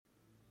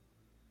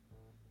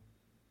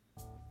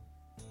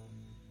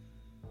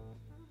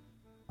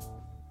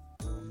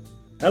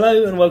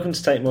Hello and welcome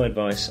to Take My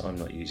Advice. I'm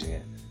not using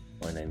it.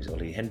 My name's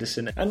Ollie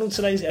Henderson, and on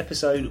today's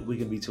episode we're going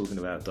to be talking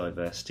about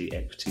diversity,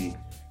 equity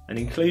and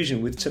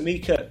inclusion with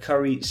Tamika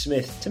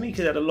Curry-Smith. Tamika's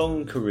had a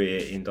long career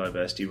in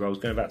diversity roles,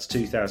 going back to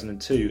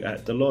 2002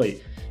 at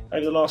Deloitte.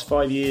 Over the last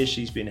 5 years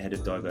she's been head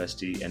of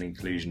diversity and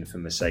inclusion for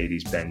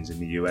Mercedes-Benz in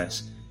the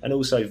US and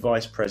also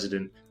vice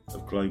president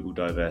of global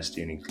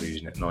diversity and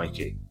inclusion at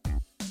Nike.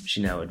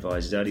 She now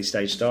advises early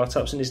stage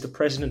startups and is the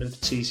president of the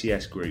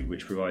TCS Group,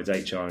 which provides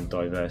HR and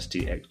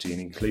diversity, equity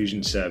and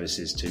inclusion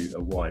services to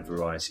a wide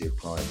variety of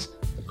clients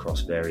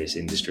across various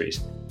industries.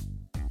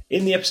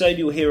 In the episode,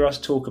 you'll hear us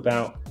talk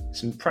about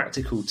some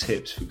practical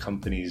tips for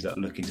companies that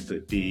are looking to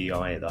put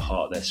DEI at the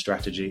heart of their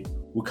strategy.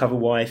 We'll cover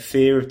why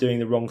fear of doing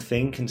the wrong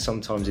thing can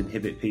sometimes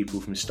inhibit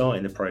people from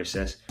starting the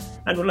process.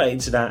 And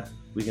related to that,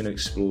 we're going to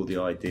explore the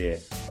idea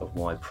of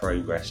why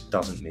progress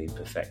doesn't mean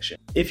perfection.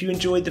 If you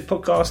enjoyed the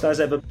podcast, as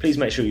ever, please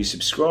make sure you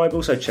subscribe.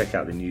 Also check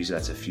out the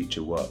newsletter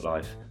Future Work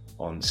Life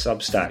on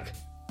Substack.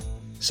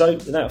 So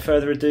without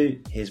further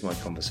ado, here's my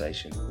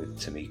conversation with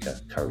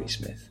Tamika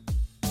Curry-Smith.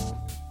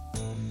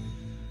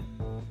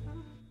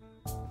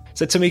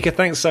 So Tamika,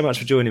 thanks so much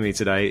for joining me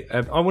today.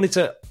 I wanted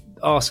to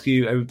ask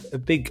you a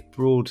big,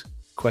 broad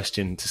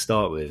question to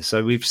start with.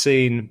 So we've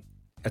seen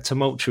a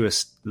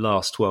tumultuous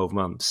last 12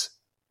 months,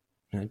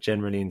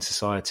 generally in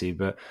society,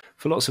 but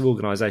for lots of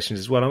organisations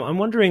as well. I'm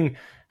wondering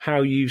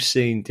how you've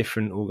seen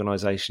different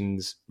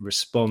organisations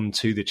respond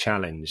to the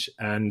challenge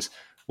and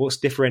what's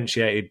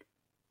differentiated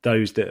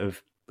those that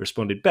have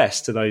responded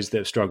best to those that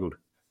have struggled.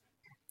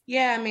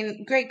 Yeah, I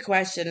mean, great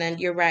question. And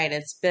you're right.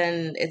 It's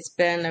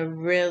been a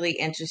really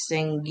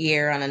interesting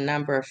year on a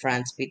number of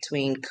fronts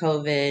between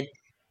COVID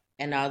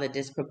and all the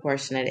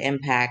disproportionate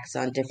impacts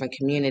on different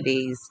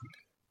communities.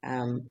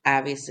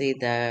 Obviously,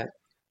 the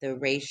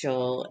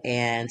racial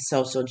and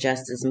social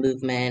justice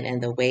movement in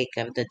the wake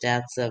of the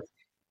deaths of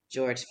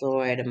George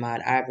Floyd,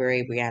 Ahmaud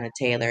Arbery, Breonna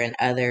Taylor, and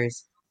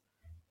others.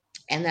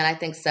 And then I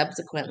think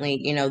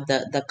subsequently,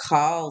 the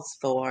calls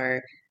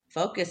for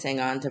focusing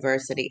on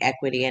diversity,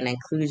 equity, and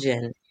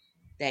inclusion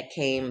that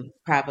came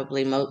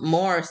probably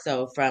more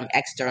so from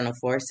external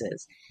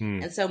forces.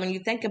 And so when you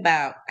think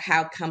about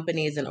how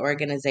companies and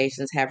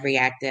organizations have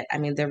reacted, I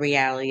mean, the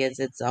reality is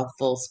it's a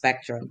full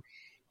spectrum.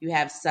 You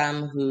have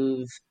some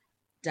who've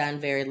done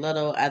very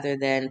little other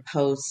than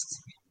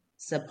post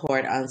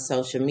support on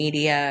social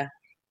media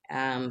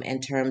in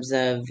terms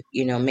of,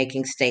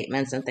 making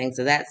statements and things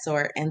of that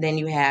sort. And then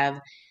you have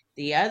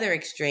the other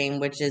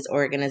extreme, which is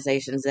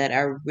organizations that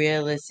are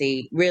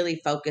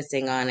really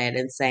focusing on it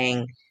and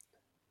saying,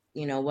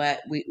 you know what,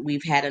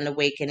 we've had an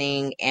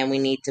awakening and we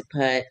need to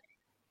put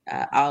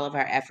all of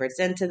our efforts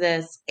into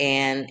this.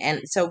 And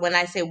so when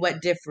I say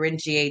what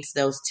differentiates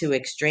those two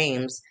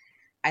extremes,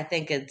 I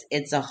think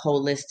it's a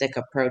holistic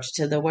approach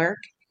to the work.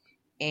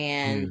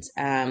 And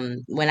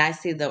when I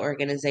see the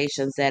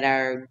organizations that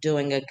are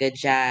doing a good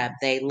job,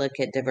 they look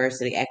at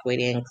diversity,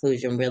 equity, and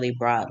inclusion really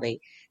broadly.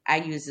 I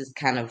use this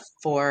kind of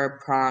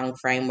 4-prong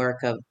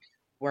framework of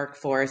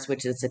workforce,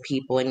 which is the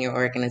people in your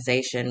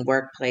organization,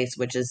 workplace,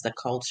 which is the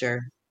culture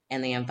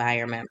and the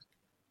environment,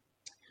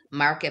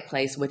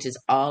 marketplace, which is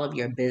all of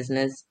your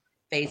business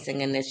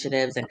facing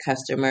initiatives and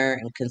customer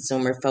and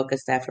consumer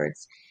focused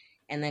efforts,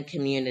 and then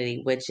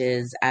community, which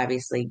is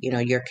obviously,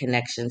 your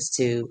connections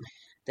to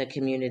the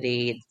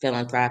community,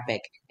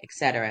 philanthropic, et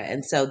cetera.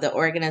 And so the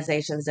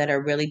organizations that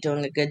are really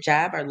doing a good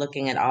job are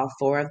looking at all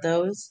 4 of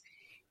those,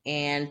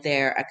 and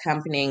they're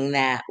accompanying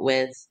that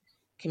with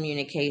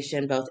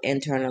communication, both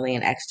internally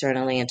and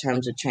externally in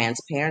terms of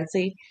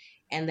transparency.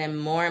 And then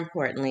more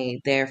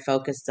importantly, they're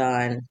focused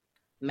on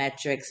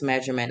metrics,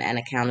 measurement, and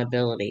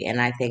accountability.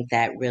 And I think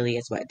that really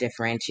is what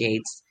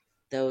differentiates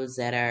those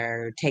that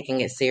are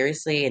taking it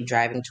seriously and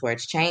driving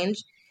towards change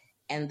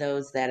and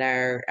those that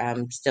are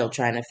still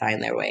trying to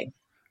find their way.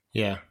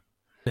 Yeah.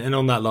 And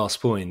on that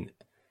last point,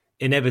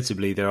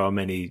 inevitably there are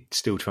many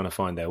still trying to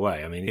find their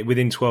way. I mean,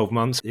 within 12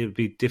 months, it would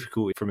be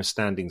difficult from a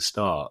standing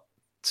start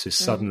to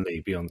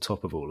suddenly be on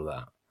top of all of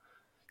that.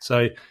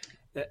 So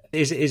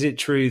is it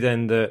true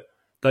then that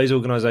those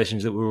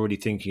organisations that were already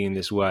thinking in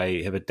this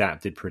way have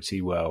adapted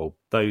pretty well?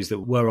 Those that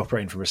were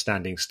operating from a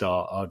standing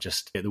start are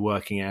just at the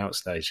working out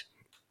stage?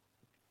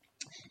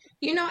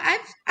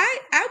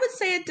 I would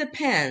say it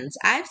depends.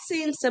 I've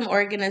seen some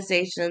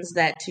organizations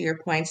that, to your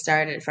point,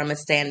 started from a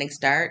standing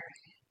start,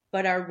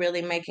 but are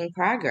really making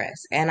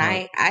progress. And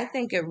right. I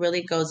think it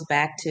really goes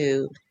back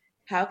to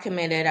how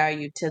committed are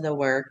you to the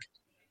work,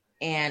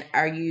 and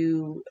are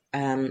you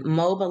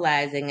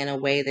mobilizing in a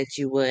way that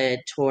you would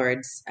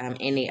towards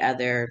any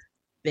other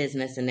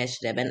business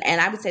initiative?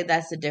 And I would say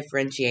that's the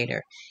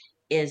differentiator,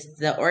 is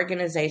the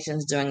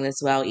organizations doing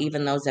this well,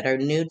 even those that are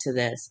new to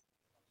this,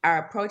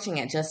 are approaching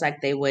it just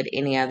like they would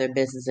any other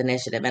business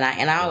initiative. And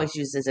I always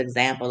use this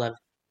example of,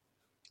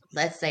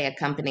 let's say a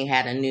company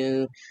had a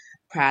new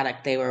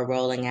product they were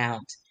rolling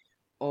out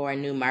or a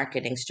new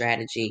marketing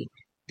strategy.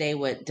 They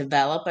would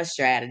develop a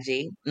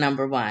strategy,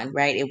 number one,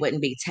 right? It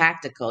wouldn't be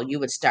tactical. You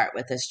would start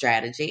with a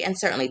strategy, and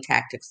certainly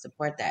tactics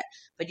support that.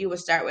 But you would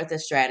start with a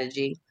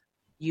strategy.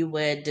 You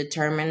would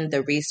determine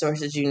the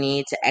resources you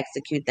need to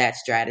execute that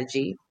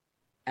strategy,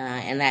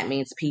 and that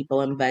means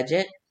people and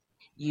budget.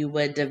 You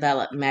would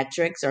develop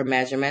metrics or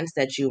measurements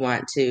that you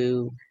want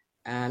to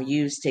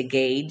use to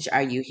gauge,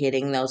 are you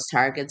hitting those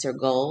targets or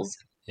goals?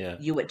 Yeah.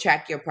 You would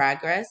track your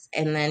progress,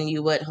 and then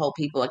you would hold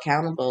people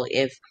accountable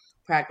if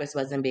progress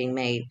wasn't being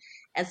made.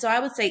 And so I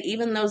would say,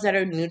 even those that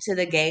are new to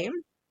the game,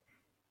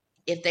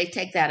 if they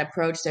take that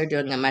approach, they're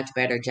doing a much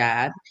better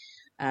job.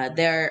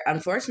 There,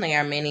 unfortunately,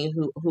 are many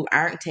who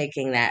aren't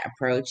taking that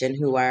approach and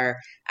who are,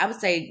 I would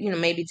say,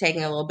 maybe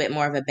taking a little bit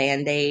more of a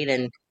band-aid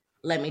and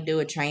let me do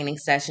a training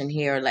session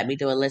here, or let me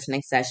do a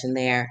listening session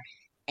there.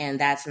 And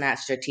that's not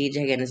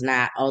strategic and is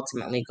not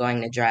ultimately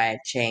going to drive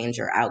change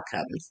or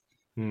outcomes.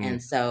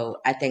 And so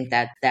I think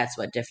that that's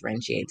what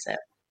differentiates it.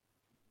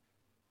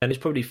 And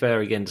it's probably fair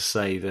again to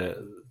say that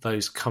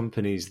those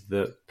companies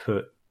that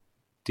put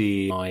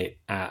DEI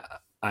at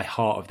a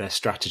heart of their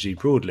strategy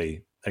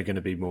broadly are going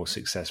to be more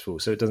successful.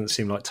 So it doesn't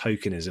seem like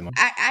tokenism.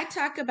 I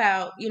talk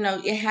about,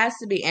 it has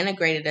to be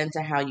integrated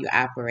into how you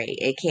operate.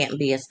 It can't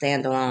be a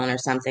standalone or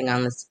something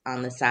on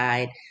the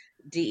side.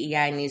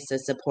 DEI needs to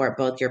support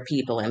both your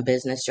people and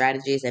business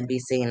strategies and be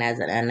seen as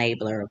an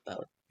enabler of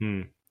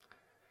both.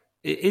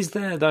 Is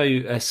there, though,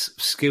 a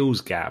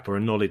skills gap or a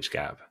knowledge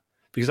gap?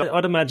 Because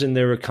I'd imagine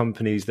there are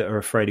companies that are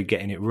afraid of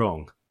getting it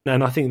wrong.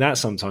 And I think that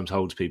sometimes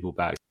holds people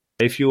back.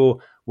 If you're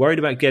worried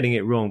about getting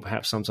it wrong,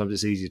 perhaps sometimes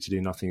it's easier to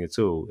do nothing at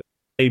all.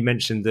 You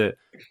mentioned that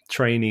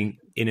training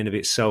in and of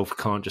itself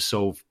can't just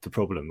solve the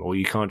problem, or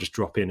you can't just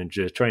drop in and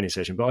do a training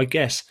session. But I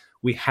guess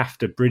we have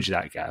to bridge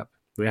that gap.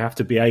 We have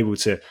to be able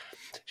to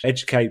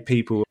educate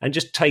people and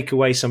just take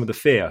away some of the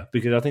fear,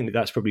 because I think that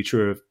that's probably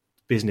true of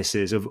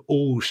businesses of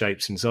all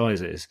shapes and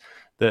sizes,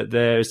 that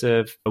there's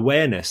a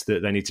awareness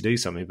that they need to do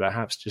something, but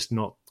perhaps just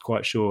not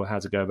quite sure how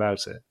to go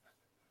about it.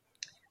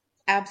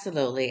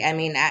 Absolutely. I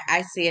mean,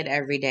 I see it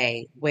every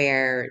day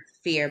where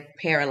fear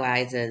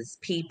paralyzes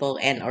people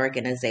and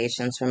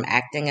organizations from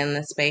acting in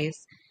this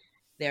space.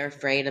 They're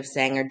afraid of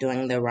saying or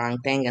doing the wrong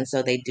thing, and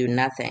so they do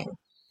nothing.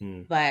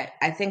 But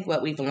I think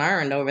what we've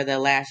learned over the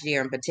last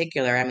year in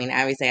particular, I mean,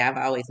 I would say I've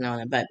always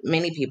known it, but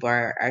many people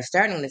are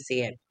starting to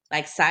see it.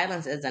 Like,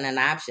 silence isn't an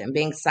option.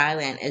 Being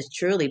silent is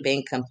truly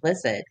being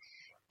complicit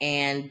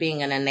and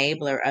being an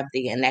enabler of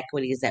the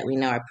inequities that we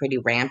know are pretty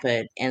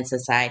rampant in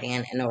society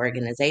and in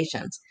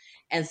organizations.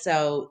 And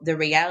so the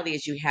reality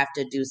is you have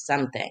to do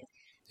something.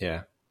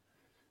 Yeah.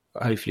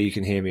 Hopefully you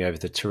can hear me over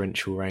the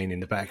torrential rain in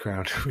the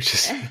background, which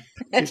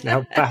is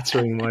now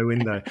battering my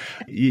window.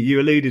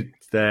 You alluded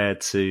there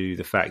to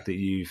the fact that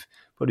you've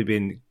probably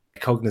been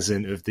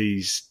cognizant of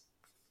these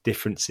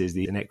differences,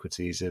 the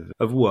inequities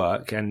of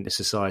work and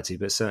society,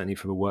 but certainly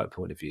from a work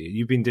point of view.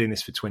 You've been doing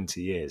this for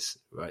 20 years,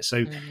 right?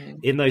 So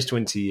in those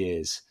 20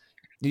 years,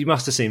 you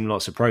must have seen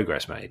lots of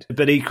progress made,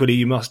 but equally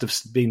you must have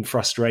been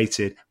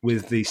frustrated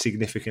with the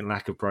significant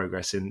lack of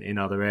progress in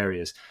other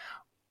areas.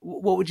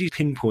 What would you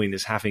pinpoint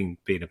as having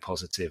been a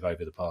positive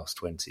over the past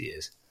 20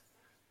 years?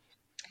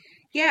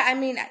 Yeah, I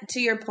mean, to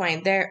your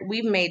point,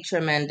 we've made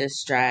tremendous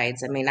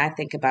strides. I mean, I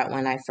think about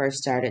when I first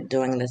started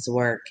doing this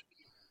work,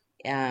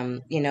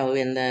 in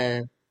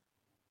the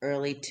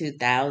early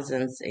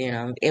 2000s,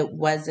 it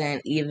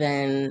wasn't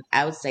even,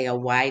 I would say, a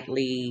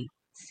widely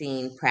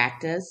seen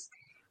practice.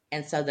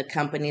 And so the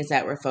companies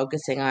that were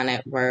focusing on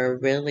it were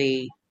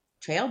really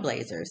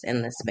trailblazers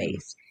in the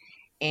space.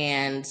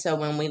 And so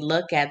when we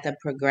look at the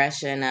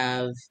progression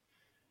of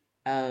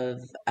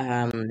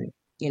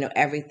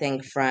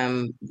everything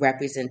from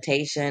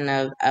representation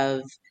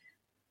of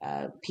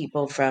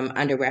people from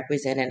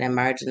underrepresented and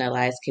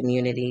marginalized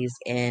communities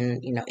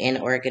in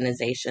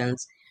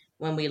organizations,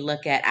 when we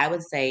look at, I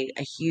would say,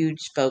 a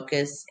huge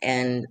focus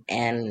and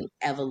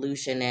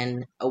evolution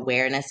and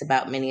awareness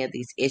about many of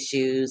these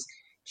issues,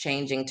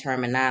 changing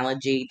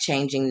terminology,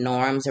 changing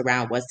norms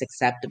around what's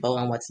acceptable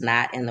and what's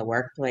not in the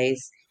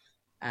workplace.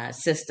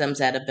 Systems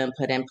that have been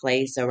put in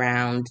place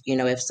around,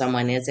 if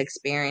someone is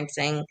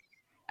experiencing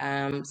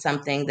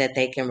something, that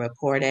they can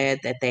report it,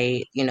 that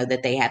they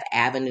have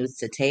avenues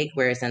to take,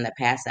 whereas in the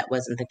past that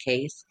wasn't the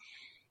case.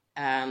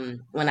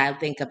 When I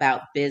think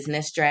about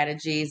business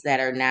strategies that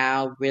are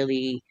now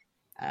really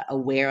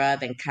aware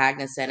of and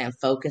cognizant and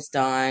focused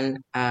on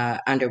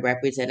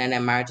underrepresented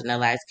and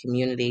marginalized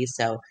communities,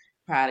 so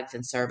product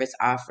and service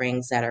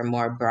offerings that are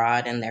more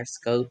broad in their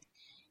scope,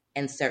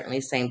 and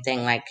certainly same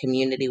thing like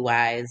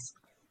community-wise,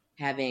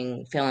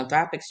 having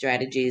philanthropic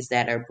strategies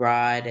that are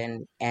broad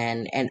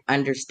and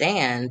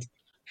understand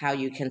how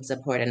you can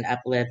support and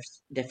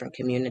uplift different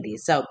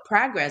communities. So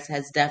progress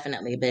has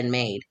definitely been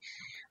made.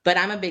 But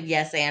I'm a big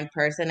yes and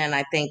person, and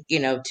I think,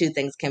 two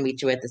things can be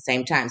true at the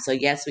same time. So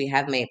yes, we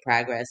have made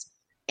progress,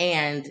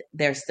 and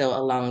there's still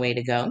a long way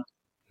to go.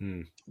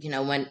 When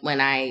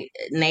I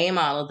name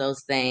all of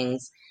those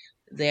things,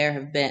 there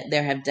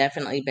have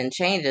definitely been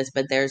changes,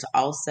 but there's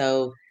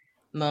also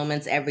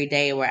moments every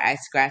day where I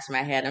scratch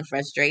my head in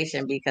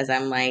frustration because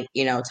I'm like,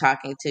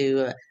 talking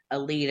to a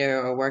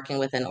leader or working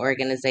with an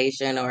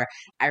organization, or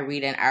I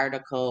read an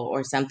article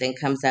or something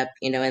comes up,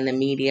 in the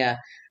media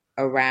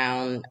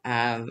around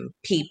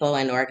people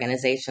and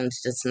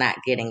organizations just not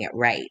getting it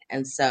right.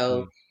 And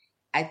so Mm.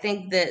 I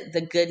think that the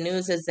good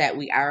news is that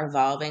we are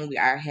evolving, we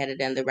are headed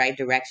in the right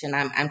direction.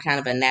 I'm kind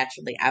of a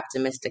naturally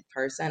optimistic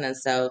person, and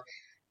so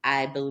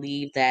I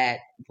believe that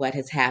what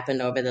has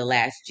happened over the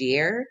last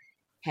year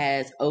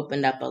has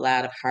opened up a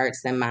lot of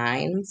hearts and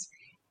minds.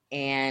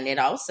 And it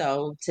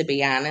also, to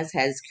be honest,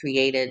 has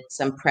created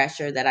some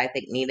pressure that I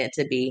think needed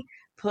to be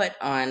put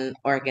on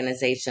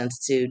organizations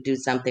to do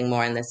something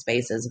more in this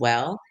space as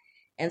well.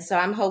 And so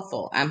I'm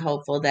hopeful. I'm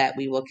hopeful that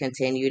we will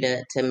continue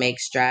to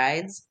make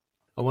strides.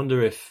 I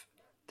wonder if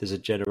there's a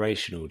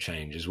generational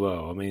change as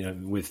well. I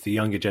mean, with the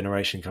younger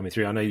generation coming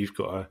through, I know you've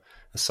got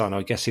a son.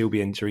 I guess he'll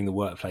be entering the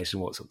workplace in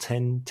what, sort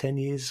of 10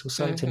 years or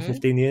so, 10, Hmm.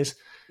 15 years.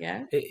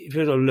 Yeah. If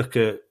you look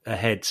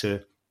ahead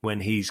to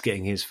when he's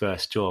getting his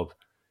first job,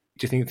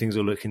 do you think things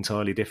will look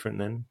entirely different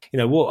then?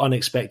 What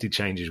unexpected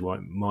changes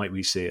might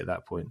we see at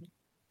that point?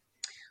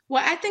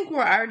 Well, I think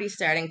we're already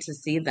starting to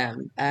see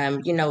them.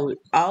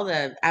 All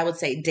the, I would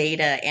say,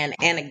 data and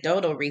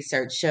anecdotal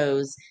research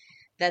shows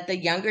that the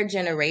younger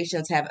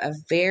generations have a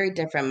very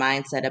different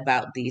mindset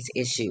about these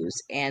issues,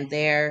 and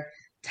their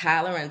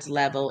tolerance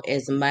level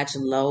is much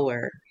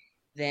lower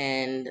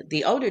than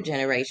the older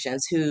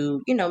generations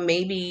who,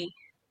 maybe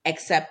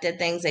accepted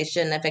things they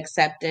shouldn't have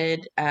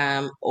accepted,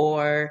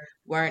 or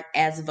weren't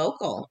as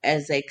vocal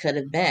as they could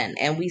have been.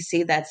 And we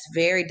see that's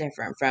very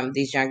different from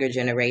these younger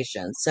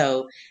generations.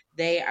 So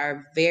they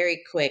are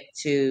very quick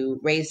to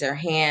raise their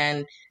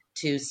hand,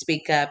 to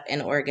speak up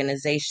in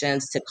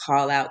organizations, to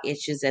call out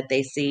issues that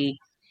they see.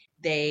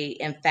 They,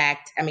 in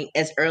fact, I mean,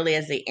 as early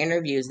as the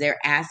interviews, they're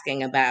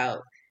asking about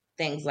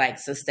things like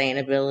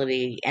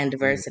sustainability and Mm.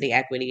 diversity,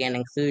 equity, and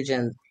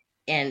inclusion.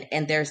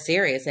 And they're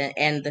serious.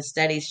 And the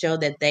studies show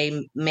that they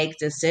make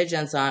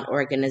decisions on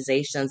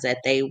organizations that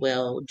they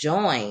will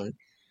join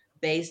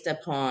based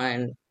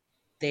upon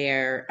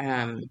their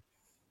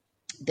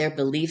their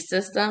belief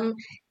system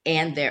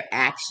and their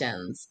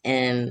actions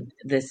in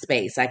this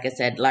space. Like I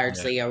said, Yeah.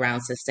 largely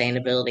around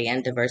sustainability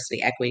and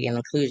diversity, equity, and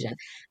inclusion.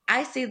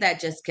 I see that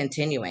just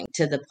continuing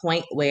to the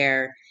point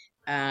where,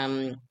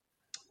 um,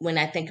 when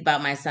I think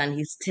about my son,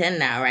 he's 10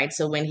 now, right?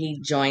 So when he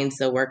joins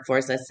the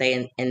workforce, let's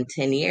say in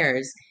 10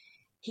 years,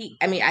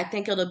 I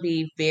think it'll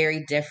be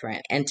very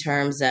different in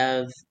terms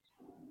of,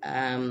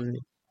 um,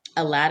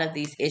 a lot of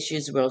these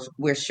issues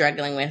we're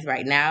struggling with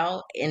right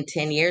now. In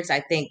 10 years, I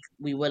think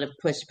we would have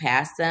pushed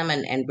past them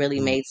and really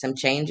Mm. made some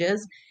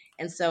changes.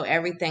 And so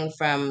everything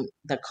from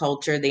the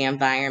culture, the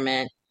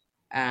environment,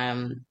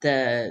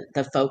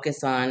 the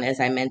focus on, as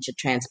I mentioned,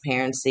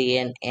 transparency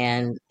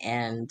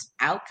and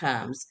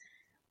outcomes,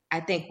 I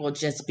think will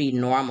just be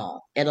normal.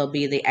 It'll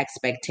be the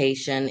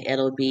expectation.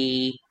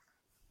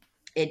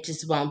 It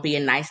just won't be a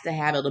nice to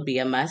have, it'll be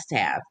a must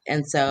have.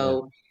 And Yeah.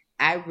 so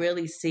I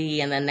really see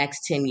in the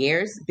next 10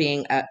 years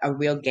being a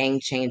real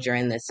game changer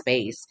in this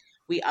space.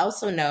 We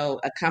also know,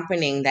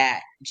 accompanying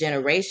that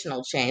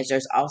generational change,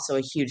 there's also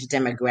a huge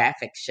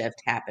demographic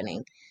shift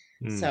happening.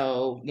 Mm.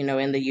 So,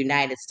 in the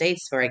United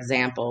States, for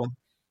example,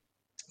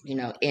 you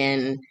know,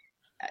 in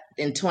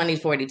in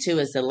 2042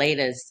 is the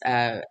latest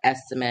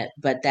estimate,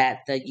 but that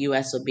the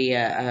U.S. will be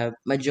a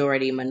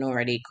majority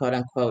minority, quote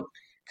unquote,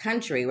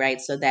 country,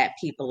 right? So that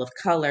people of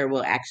color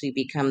will actually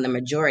become the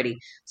majority.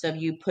 So if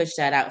you push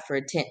that out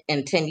for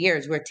in 10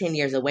 years, we're 10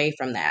 years away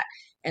from that.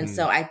 And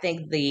so Mm. I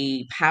think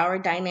the power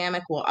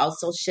dynamic will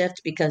also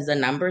shift because the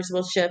numbers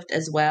will shift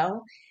as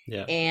well.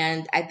 Yeah.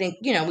 And I think,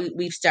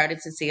 we've started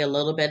to see a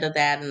little bit of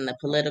that in the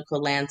political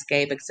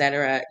landscape, et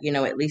cetera,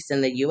 at least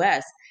in the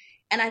US.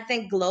 And I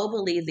think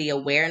globally, the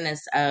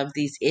awareness of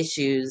these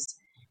issues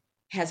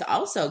has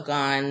also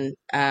gone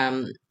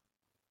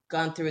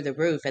through the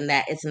roof, and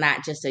that it's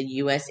not just a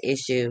US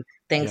issue.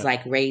 Things Yeah.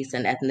 like race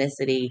and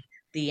ethnicity,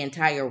 the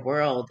entire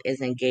world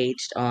is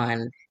engaged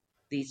on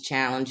these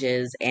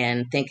challenges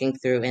and thinking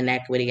through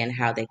inequity and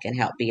how they can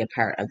help be a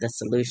part of the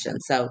solution.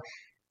 So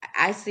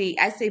I see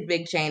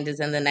big changes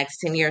in the next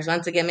 10 years.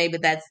 Once again, maybe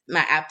that's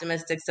my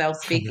optimistic self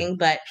speaking,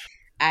 but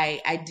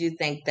I do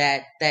think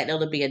that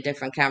it'll be a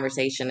different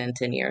conversation in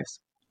 10 years.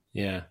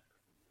 Yeah.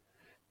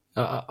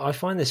 I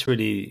find this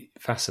really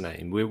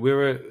fascinating.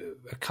 We're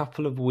a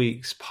couple of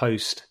weeks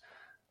post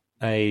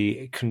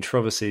a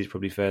controversy, is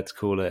probably fair to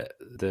call it,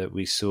 that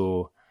we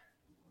saw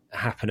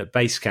happen at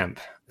Basecamp.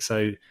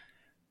 So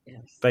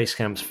Yes.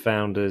 Basecamp's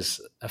founders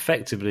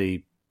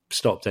effectively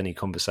stopped any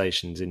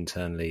conversations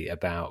internally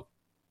about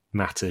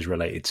matters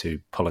related to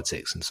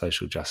politics and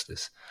social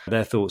justice.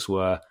 Their thoughts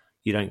were,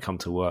 you don't come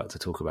to work to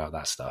talk about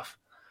that stuff.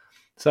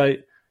 So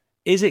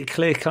is it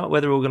clear cut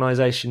whether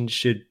organizations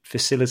should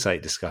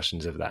facilitate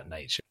discussions of that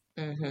nature?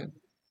 Hmm.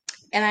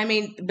 And I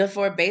mean,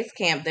 before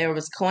Basecamp, there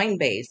was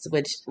Coinbase,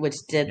 which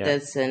did Yeah.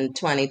 this in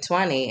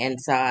 2020 and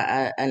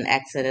saw an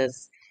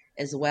exodus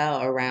as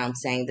well around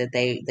saying that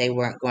they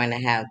weren't going to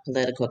have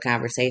political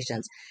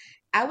conversations.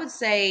 I would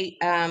say,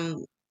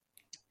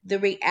 the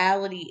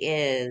reality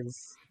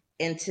is,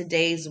 in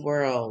today's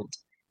world,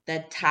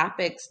 the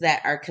topics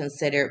that are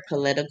considered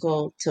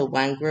political to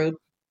one group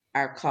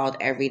are called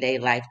everyday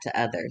life to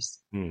others.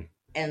 Mm.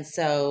 And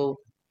so,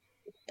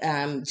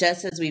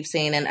 just as we've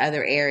seen in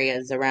other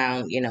areas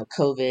around,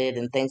 COVID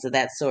and things of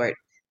that sort,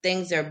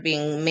 things are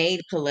being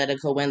made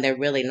political when they're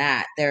really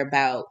not. They're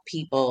about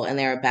people and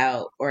they're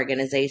about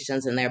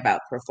organizations and they're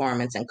about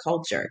performance and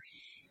culture.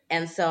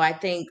 And so I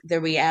think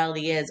the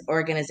reality is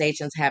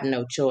organizations have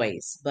no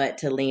choice but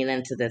to lean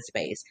into this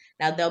space.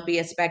 Now there'll be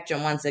a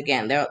spectrum once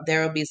again. There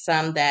will be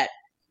some that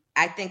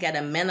I think at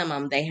a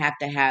minimum they have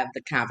to have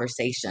the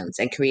conversations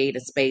and create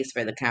a space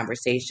for the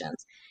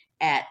conversations.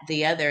 At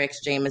the other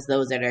extreme is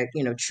those that are,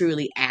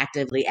 truly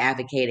actively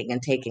advocating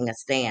and taking a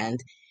stand.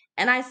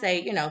 And I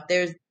say,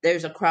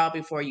 there's a crawl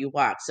before you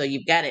walk. So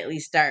you've got to at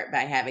least start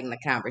by having the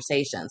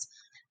conversations.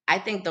 I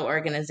think the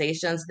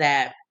organizations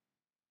that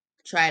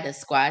try to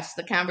squash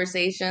the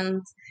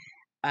conversations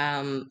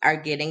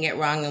are getting it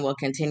wrong and will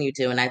continue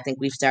to. And I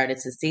think we've started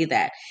to see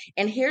that.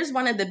 And here's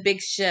one of the big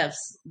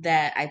shifts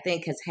that I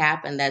think has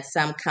happened that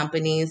some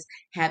companies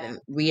haven't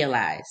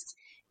realized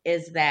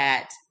is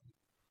that,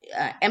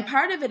 and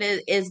part of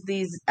it is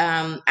these,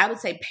 I would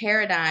say,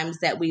 paradigms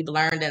that we've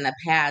learned in the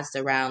past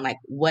around like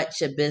what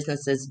should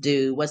businesses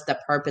do, what's the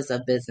purpose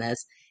of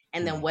business,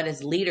 and then what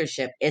is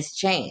leadership. It's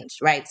changed,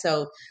 right?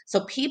 So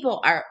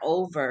people are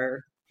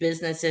over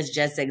businesses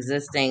just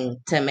existing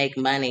to make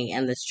money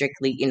and the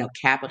strictly,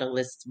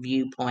 capitalist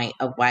viewpoint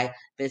of why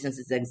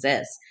businesses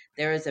exist.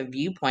 There is a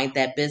viewpoint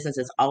that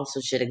businesses also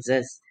should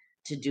exist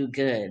to do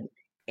good,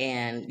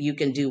 and you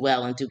can do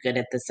well and do good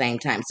at the same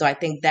time. So I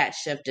think that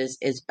shift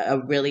is a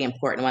really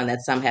important one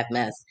that some have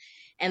missed.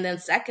 And then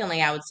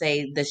secondly, I would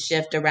say the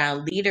shift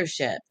around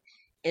leadership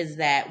is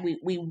that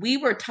we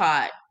were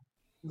taught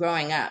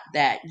growing up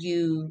that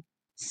you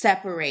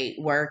separate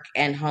work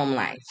and home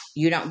life.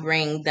 You don't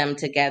bring them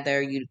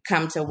together. You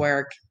come to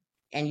work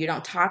and you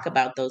don't talk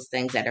about those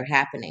things that are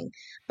happening.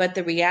 But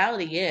the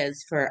reality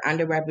is for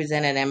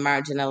underrepresented and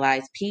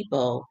marginalized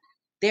people,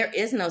 there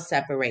is no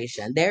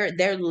separation.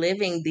 They're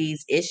living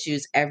these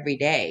issues every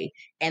day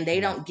and they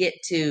don't get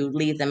to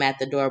leave them at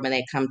the door when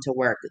they come to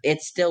work.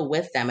 It's still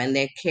with them and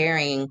they're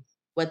carrying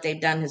what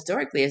they've done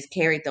historically is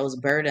carried those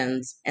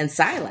burdens in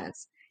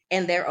silence,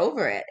 and they're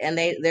over it and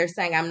they're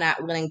saying I'm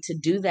not willing to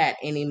do that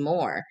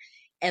anymore.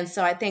 And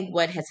so I think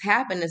what has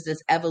happened is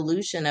this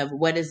evolution of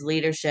what is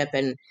leadership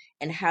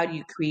and how do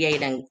you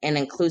create an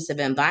inclusive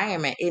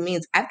environment. It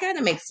means I've got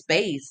to make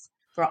space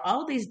for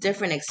all these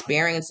different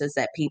experiences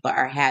that people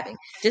are having.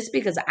 Just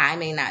because I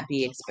may not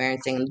be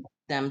experiencing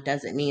them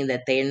doesn't mean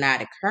that they're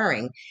not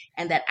occurring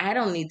and that I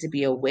don't need to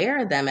be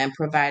aware of them and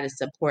provide a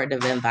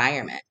supportive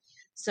environment.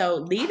 So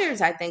leaders,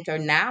 I think, are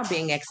now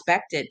being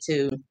expected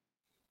to,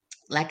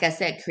 like I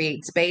said,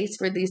 create space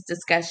for these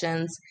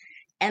discussions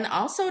and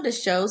also to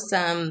show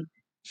some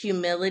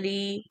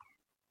humility,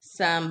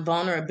 some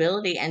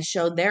vulnerability, and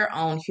show their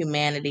own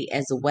humanity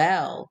as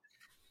well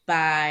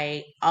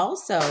by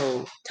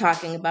also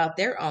talking about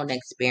their own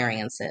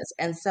experiences.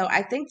 And so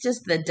I think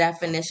just the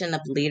definition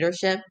of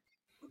leadership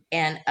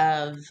and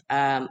of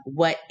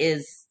what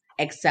is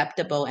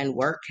acceptable in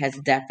work has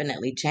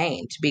definitely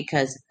changed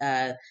because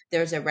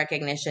there's a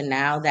recognition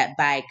now that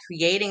by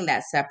creating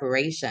that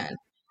separation,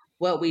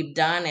 what we've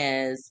done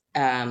is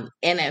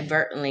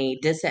inadvertently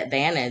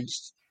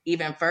disadvantaged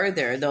even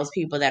further those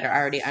people that are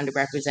already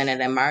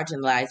underrepresented and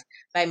marginalized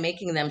by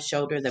making them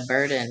shoulder the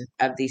burden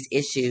of these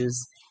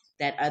issues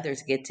that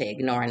others get to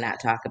ignore and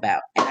not talk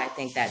about. And I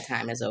think that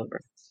time is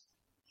over.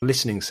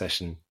 Listening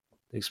session.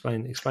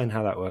 Explain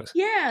how that works.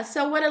 Yeah.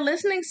 So what a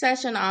listening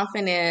session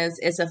often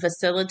is a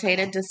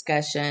facilitated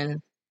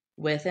discussion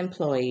with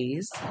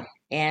employees.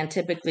 And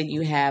typically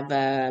you have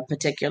a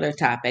particular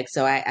topic.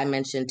 So I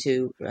mentioned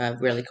two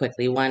really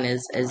quickly. One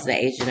is the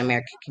Asian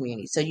American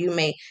community. So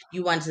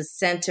you want to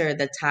center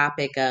the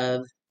topic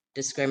of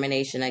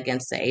discrimination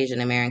against the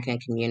Asian American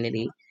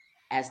community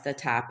as the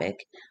topic.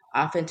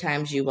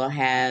 Oftentimes you will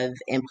have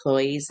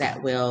employees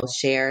that will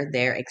share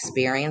their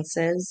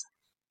experiences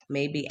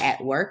maybe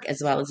at work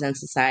as well as in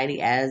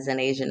society as an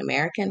Asian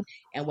American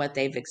and what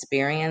they've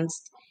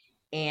experienced.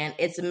 And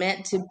it's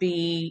meant to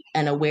be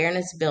an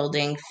awareness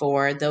building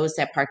for those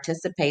that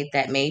participate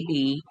that may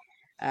be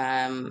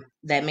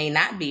that may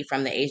not be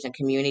from the Asian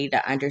community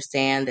to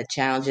understand the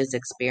challenges,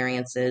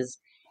 experiences,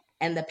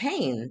 and the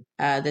pain,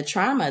 the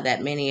trauma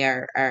that many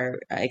are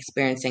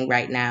experiencing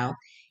right now.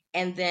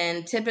 And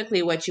then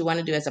typically what you want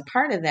to do as a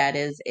part of that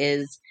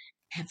is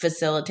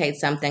facilitate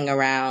something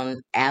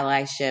around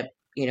allyship.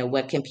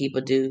 What can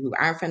people do who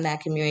aren't from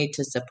that community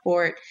to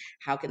support?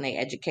 How can they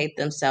educate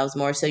themselves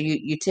more? So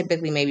you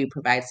typically maybe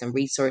provide some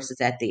resources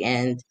at the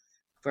end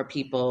for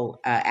people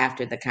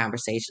after the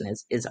conversation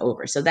is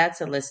over. So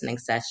that's a listening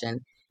session.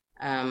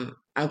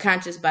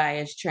 Unconscious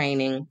bias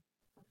training,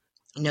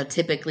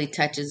 typically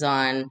touches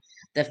on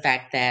the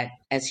fact that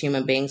as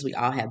human beings, we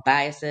all have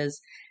biases,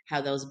 how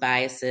those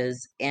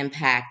biases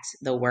impact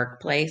the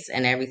workplace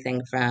and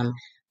everything from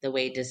the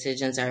way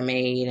decisions are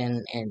made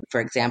and for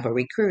example,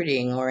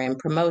 recruiting or in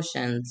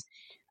promotions,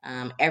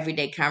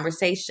 everyday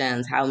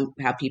conversations, how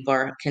people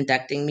are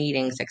conducting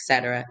meetings,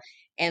 etc.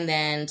 And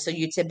then, so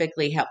you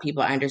typically help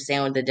people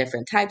understand what the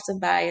different types of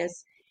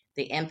bias.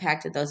 the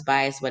impact of those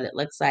bias, what it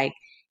looks like,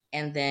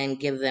 and then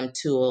give them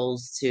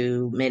tools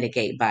to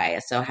mitigate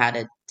bias. So how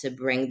to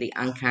bring the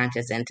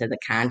unconscious into the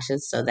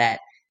conscious so that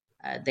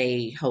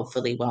they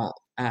hopefully won't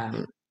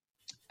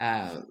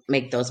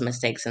make those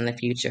mistakes in the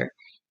future.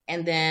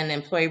 And then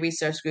employee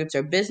resource groups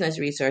or business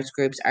resource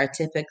groups are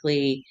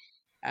typically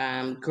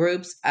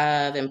groups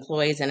of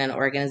employees in an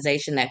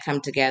organization that come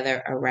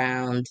together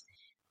around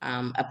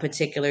a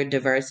particular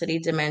diversity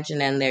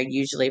dimension, and they're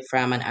usually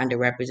from an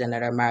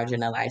underrepresented or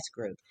marginalized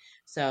group.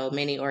 So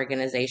many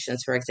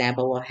organizations, for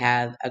example, will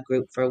have a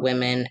group for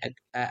women,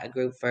 a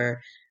group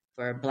for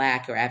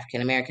Black or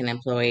African American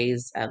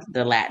employees,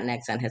 the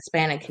Latinx and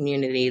Hispanic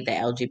community, the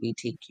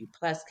LGBTQ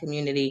plus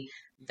community,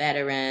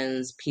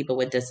 veterans, people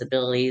with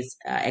disabilities,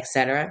 et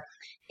cetera.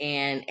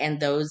 And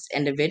those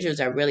individuals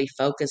are really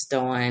focused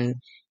on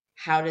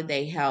how do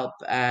they help.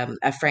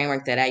 A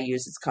framework that I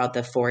use is called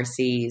the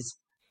 4Cs: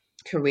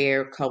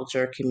 career,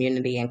 culture,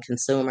 community, and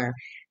consumer.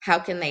 How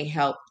can they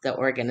help the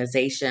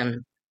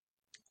organization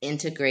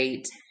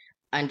integrate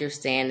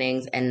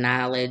understandings and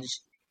knowledge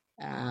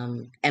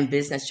and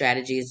business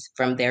strategies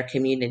from their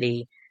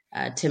community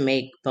to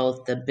make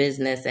both the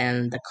business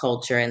and the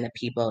culture and the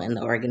people in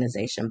the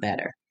organization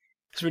better?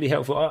 It's really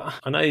helpful.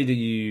 I know that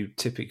you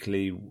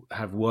typically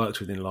have worked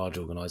within large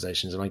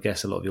organizations, and I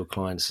guess a lot of your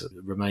clients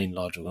remain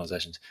large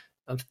organizations.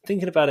 I'm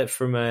thinking about it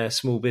from a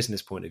small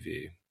business point of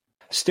view.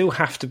 Still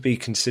have to be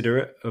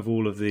considerate of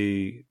all of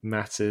the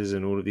matters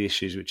and all of the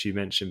issues which you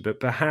mentioned, but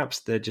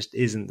perhaps there just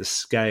isn't the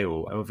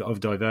scale of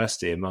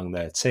diversity among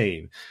their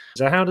team.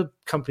 So how do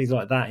companies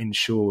like that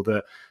ensure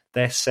that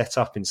they're set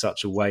up in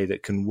such a way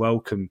that can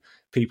welcome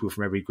people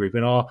from every group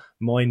and are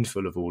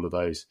mindful of all of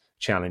those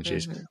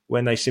challenges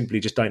when they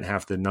simply just don't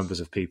have the numbers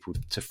of people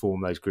to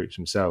form those groups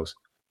themselves?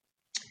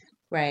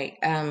 Right.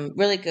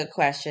 Really good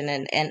question.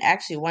 And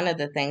actually one of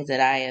the things that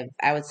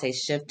I would say,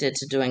 shifted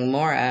to doing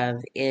more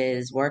of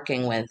is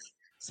working with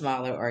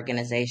smaller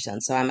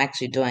organizations. So I'm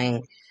actually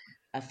doing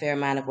a fair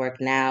amount of work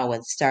now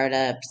with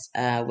startups,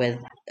 with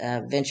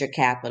venture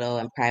capital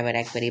and private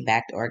equity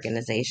backed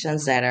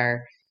organizations that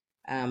are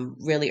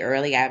really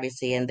early,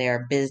 obviously, in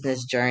their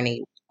business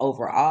journey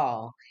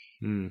overall,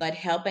 but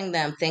helping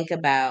them think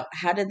about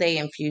how do they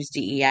infuse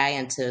DEI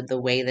into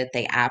the way that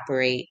they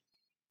operate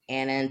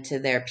and into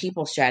their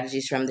people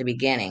strategies from the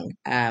beginning.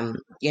 I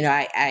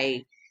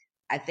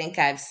think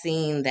I've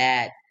seen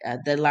that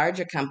the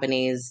larger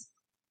companies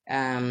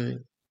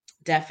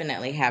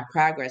definitely have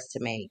progress to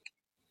make.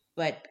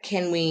 But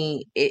can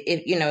we,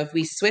 if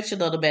we switch a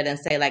little bit and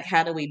say, like,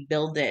 how do we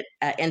build it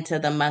into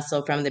the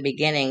muscle from the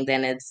beginning?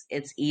 Then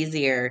it's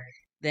easier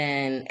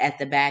than at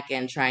the back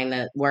end trying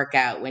to work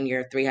out when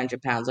you're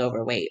 300 pounds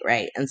overweight,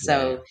 right? And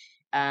so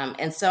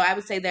I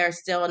would say there are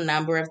still a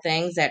number of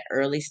things that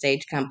early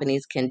stage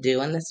companies can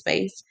do in this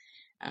space.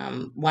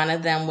 One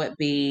of them would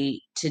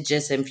be to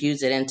just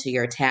infuse it into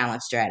your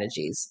talent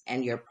strategies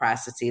and your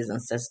processes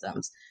and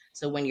systems.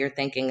 So when you're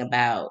thinking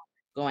about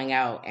going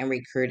out and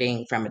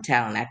recruiting from a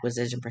talent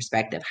acquisition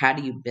perspective, how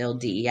do you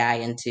build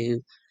DEI into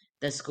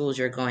the schools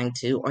you're going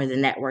to or the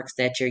networks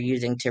that you're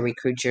using to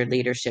recruit your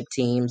leadership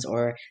teams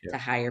or to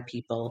hire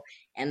people?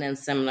 And then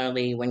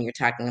similarly, when you're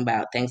talking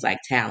about things like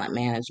talent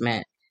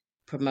management,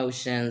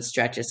 promotions,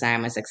 stretch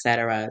assignments,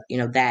 etc.,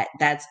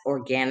 that's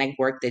organic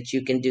work that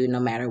you can do no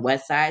matter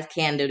what size,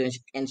 can do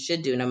and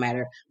should do no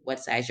matter what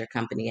size your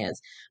company is.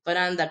 But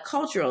on the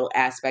cultural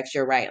aspects,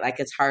 you're right. Like,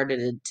 it's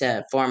harder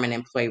to form an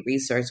employee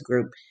resource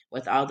group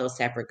with all those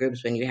separate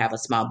groups when you have a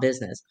small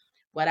business.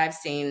 What I've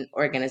seen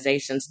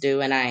organizations do,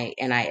 and I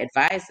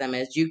advise them,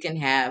 is you can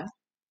have,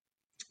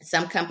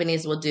 some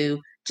companies will do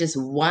just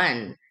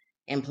one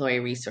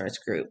employee resource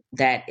group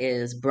that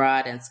is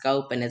broad in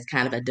scope and is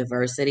kind of a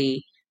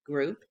diversity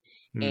group,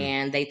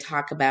 and they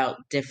talk about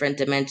different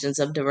dimensions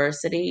of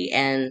diversity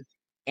and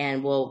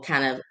will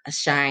kind of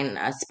shine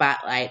a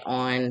spotlight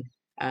on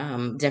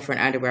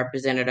different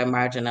underrepresented or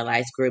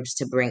marginalized groups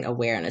to bring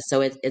awareness. So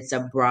it's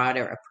a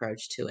broader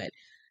approach to it.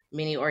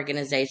 Many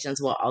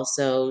organizations will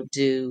also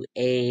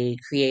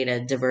create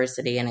a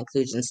diversity and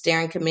inclusion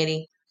steering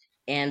committee.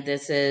 And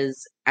this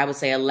is, I would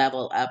say, a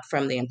level up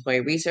from the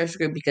employee resource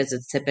group because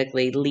it's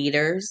typically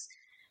leaders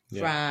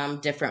from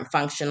different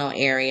functional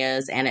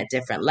areas and at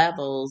different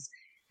levels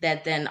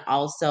that then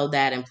also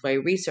that employee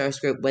resource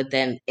group would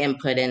then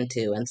input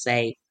into and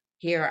say,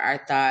 here are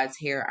our thoughts,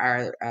 here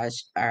are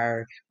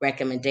our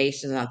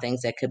recommendations on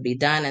things that could be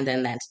done. And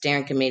then that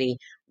steering committee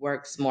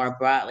works more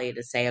broadly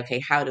to say, okay,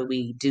 how do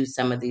we do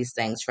some of these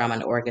things from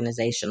an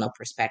organizational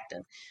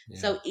perspective?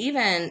 So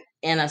even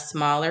in a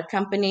smaller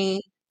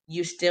company,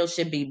 you still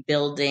should be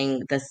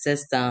building the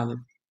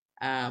system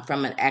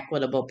from an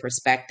equitable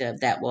perspective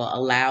that will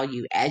allow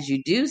you, as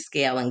you do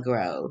scale and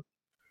grow,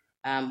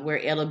 where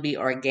it'll be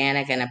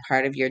organic and a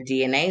part of your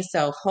DNA.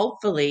 So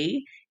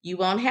hopefully you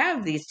won't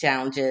have these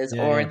challenges,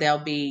 or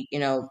they'll be,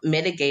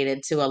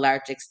 mitigated to a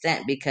large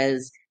extent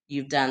because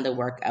you've done the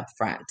work up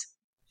front.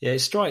 Yeah, it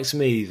strikes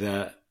me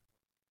that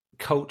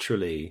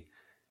culturally,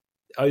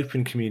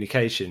 open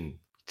communication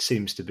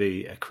seems to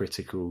be a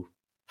critical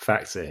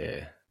factor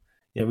here.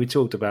 We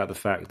talked about the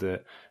fact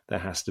that there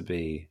has to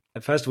be,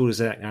 first of all,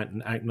 there's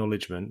an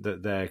acknowledgement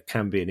that there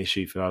can be an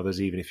issue for others,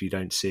 even if you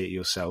don't see it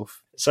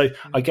yourself. So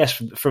I guess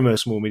from a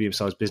small,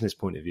 medium-sized business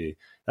point of view,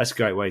 that's a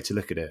great way to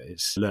look at it.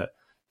 It's, look,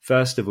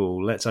 first of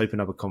all, let's open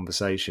up a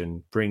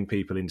conversation, bring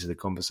people into the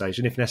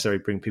conversation. If necessary,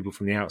 bring people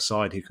from the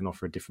outside who can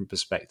offer a different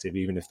perspective,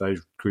 even if those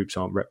groups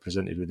aren't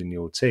represented within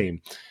your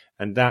team.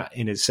 And that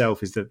in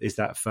itself is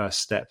that first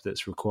step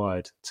that's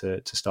required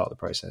to start the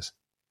process.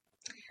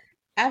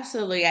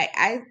 Absolutely.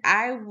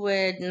 I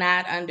would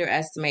not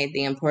underestimate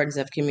the importance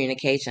of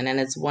communication. And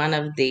it's one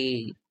of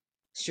the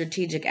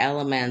strategic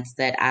elements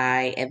that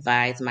I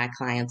advise my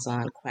clients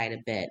on quite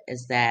a bit,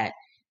 is that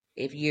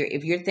if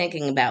you're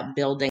thinking about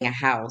building a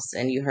house,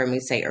 and you heard me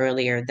say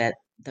earlier that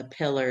the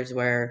pillars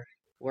were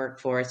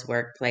workforce,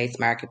 workplace,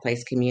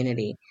 marketplace,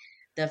 community,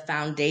 the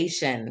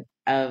foundation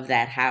of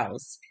that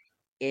house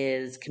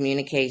is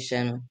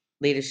communication,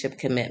 leadership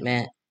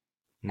commitment,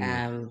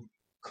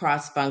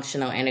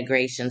 cross-functional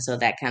integration, so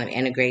that kind of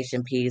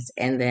integration piece,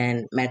 and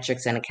then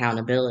metrics and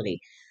accountability.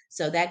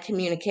 So that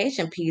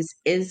communication piece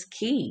is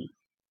key,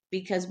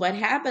 because what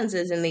happens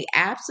is, in the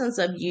absence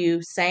of you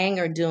saying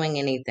or doing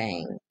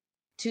anything,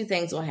 two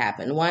things will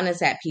happen. One is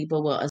that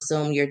people will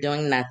assume you're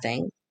doing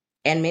nothing.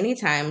 And many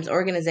times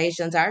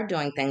organizations are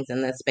doing things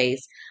in this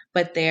space,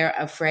 but they're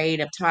afraid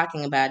of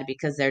talking about it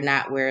because they're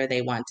not where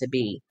they want to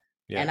be.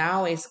 Yeah. And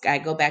I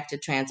go back to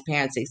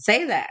transparency.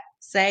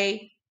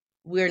 Say,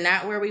 we're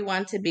not where we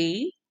want to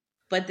be,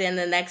 but then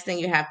the next thing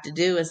you have to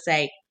do is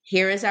say,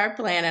 here is our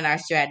plan and our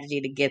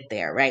strategy to get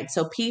there, right?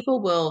 So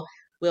people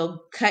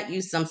will cut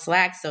you some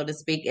slack, so to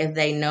speak, if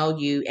they know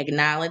you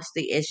acknowledge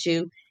the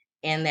issue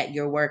and that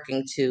you're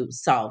working to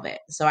solve it.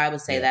 So I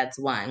would say that's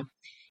one.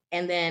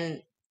 And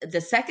then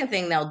the second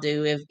thing they'll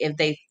do, if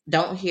they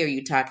don't hear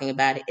you talking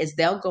about it, is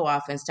they'll go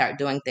off and start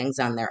doing things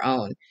on their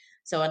own.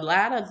 So a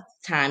lot of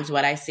times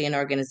what I see in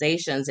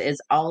organizations is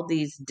all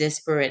these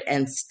disparate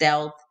and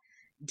stealth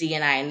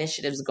D&I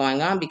initiatives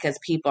going on because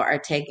people are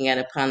taking it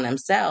upon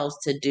themselves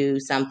to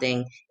do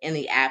something in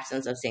the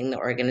absence of seeing the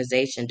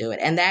organization do it.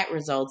 And that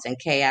results in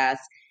chaos.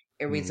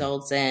 It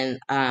results in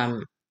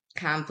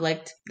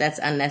conflict that's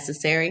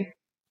unnecessary.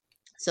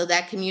 So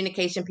that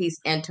communication piece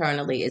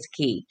internally is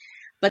key.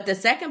 But the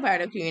second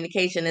part of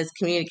communication is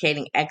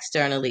communicating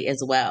externally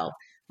as well.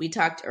 We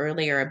talked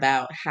earlier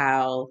about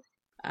how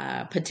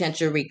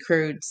potential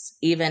recruits,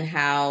 even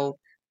how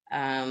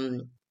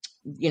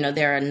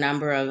there are a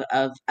number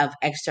of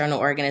external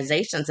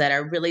organizations that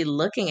are really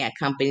looking at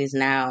companies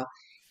now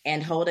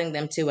and holding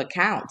them to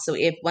account. So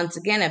if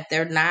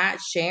they're not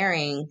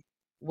sharing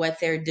what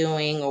they're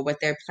doing or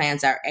what their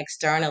plans are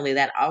externally,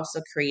 that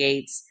also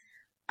creates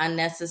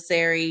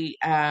unnecessary,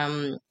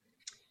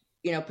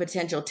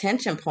 potential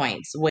tension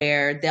points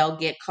where they'll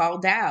get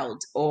called out,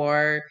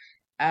 or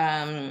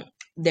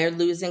they're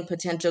losing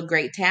potential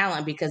great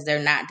talent because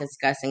they're not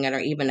discussing it or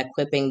even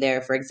equipping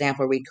their, for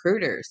example,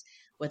 recruiters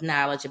with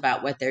knowledge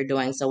about what they're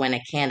doing. So when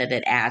a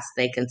candidate asks,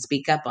 they can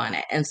speak up on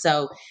it. And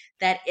so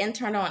that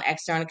internal and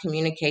external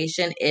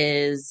communication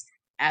is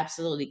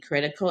absolutely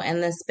critical in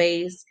this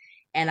space.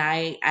 And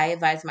I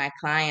advise my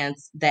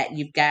clients that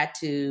you've got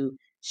to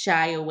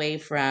shy away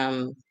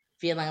from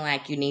feeling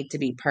like you need to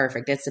be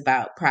perfect. It's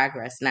about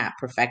progress, not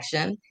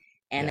perfection.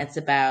 And it's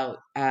about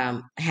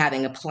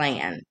having a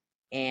plan.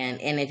 And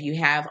if you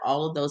have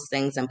all of those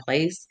things in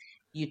place,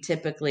 you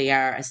typically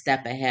are a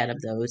step ahead of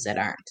those that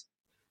aren't.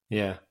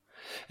 Yeah.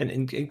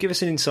 And give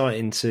us an insight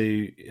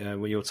into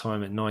your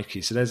time at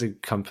Nike. So there's a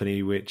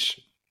company which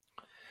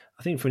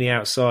I think from the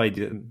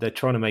outside, they're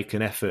trying to make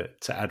an effort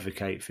to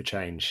advocate for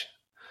change.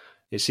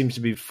 It seems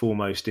to be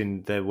foremost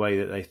in their way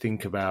that they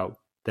think about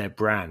their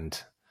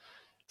brand.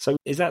 So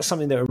is that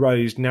something that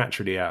arose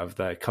naturally out of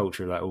the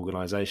culture of that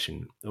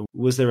organization? Or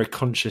was there a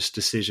conscious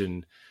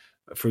decision,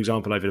 for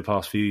example, over the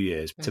past few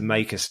years, to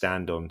make a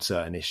stand on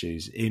certain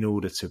issues in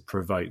order to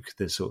provoke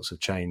the sorts of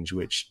change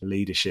which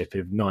leadership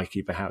of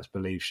Nike perhaps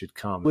believes should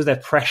come? Was there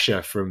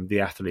pressure from the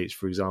athletes,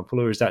 for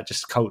example, or is that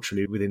just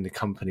culturally within the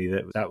company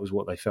that was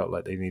what they felt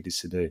like they needed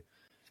to do?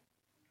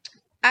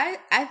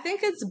 I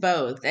think it's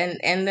both.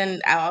 And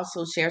then I'll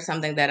also share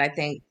something that I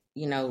think,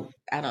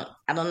 I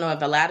don't know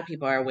if a lot of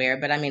people are aware,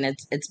 but I mean,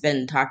 it's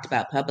been talked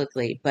about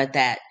publicly, but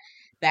that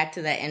back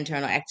to that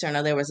internal,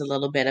 external, there was a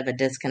little bit of a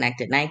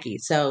disconnect at Nike.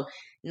 So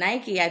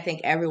Nike, I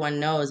think everyone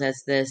knows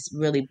as this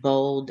really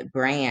bold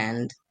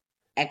brand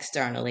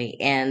externally.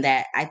 And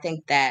that I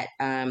think that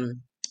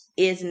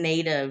is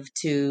native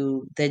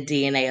to the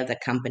DNA of the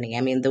company.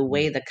 I mean, the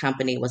way the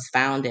company was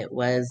founded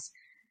was,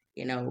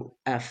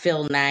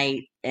 Phil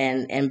Knight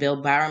and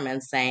Bill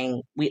Bowerman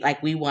saying,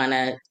 we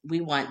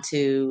want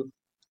to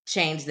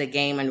change the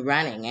game in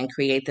running and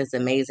create this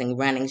amazing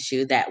running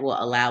shoe that will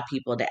allow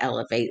people to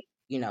elevate,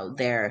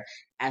 their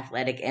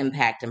athletic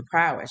impact and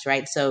prowess,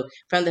 right? So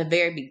from the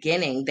very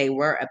beginning, they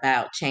were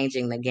about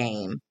changing the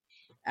game.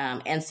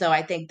 And so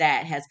I think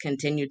that has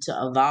continued to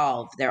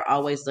evolve. They're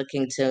always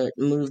looking to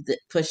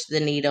push the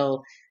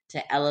needle,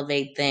 to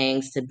elevate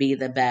things, to be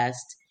the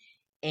best.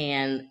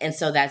 And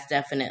so that's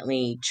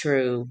definitely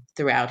true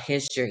throughout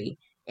history.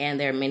 And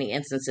there are many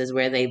instances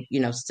where they,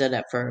 stood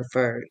up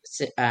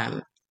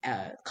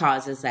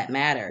causes that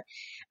matter.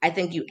 I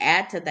think you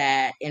add to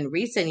that in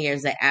recent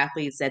years the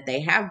athletes that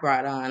they have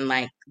brought on,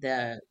 like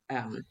the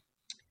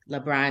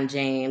LeBron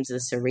James, the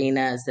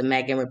Serenas, the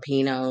Megan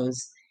Rapinos,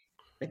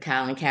 the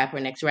Colin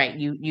Kaepernicks, right?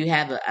 You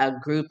have a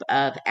group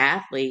of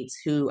athletes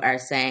who are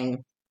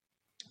saying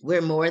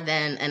we're more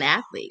than an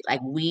athlete. Like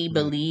we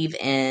believe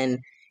in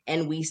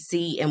and we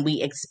see and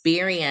we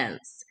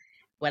experience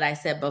what I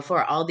said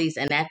before, all these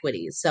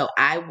inequities. So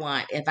I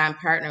want, if I'm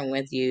partnering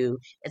with you,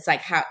 it's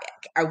like, how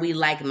are we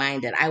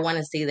like-minded? I want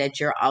to see that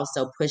you're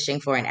also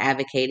pushing for and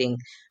advocating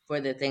for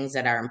the things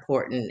that are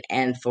important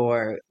and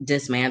for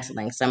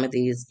dismantling some of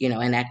these,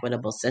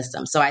 inequitable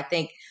systems. So I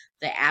think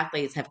the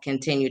athletes have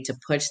continued to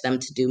push them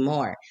to do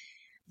more.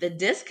 The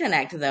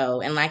disconnect,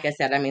 though, and like I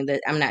said, I mean,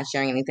 I'm not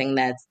sharing anything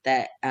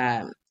that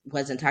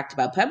wasn't talked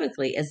about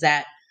publicly, is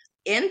that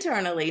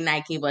internally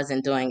Nike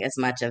wasn't doing as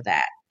much of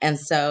that. And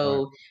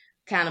so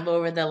kind of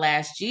over the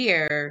last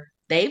year,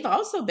 they've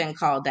also been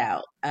called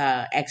out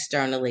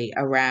externally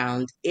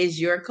around,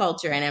 is your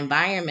culture and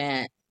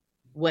environment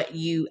what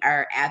you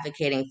are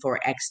advocating for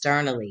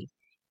externally?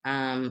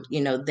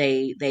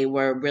 They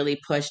were really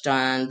pushed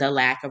on the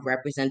lack of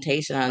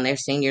representation on their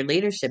senior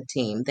leadership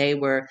team. They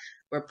were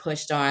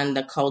pushed on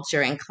the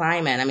culture and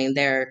climate. I mean,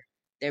 they're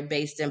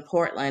based in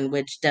Portland,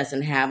 which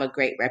doesn't have a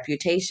great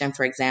reputation,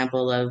 for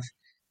example, of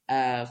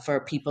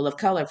for people of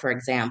color, for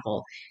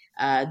example.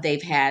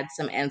 They've had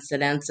some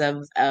incidents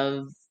of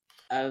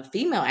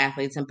female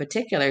athletes in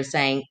particular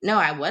saying, no,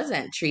 I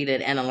wasn't treated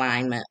in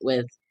alignment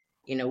with,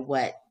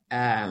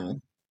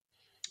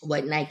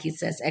 what Nike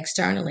says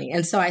externally.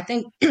 And so I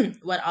think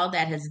what all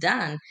that has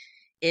done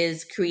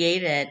is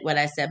created what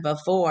I said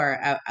before,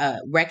 a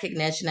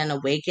recognition and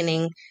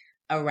awakening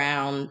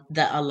around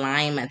the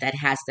alignment that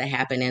has to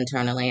happen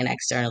internally and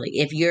externally.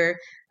 If you're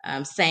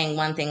saying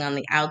one thing on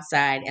the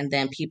outside and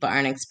then people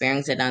aren't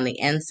experiencing it on the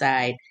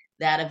inside,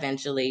 that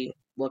eventually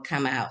will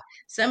come out.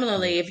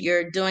 Similarly, if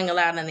you're doing a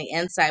lot on the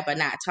inside but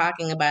not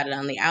talking about it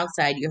on the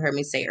outside, you heard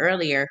me say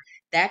earlier,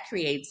 that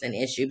creates an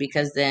issue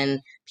because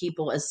then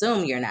people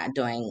assume you're not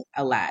doing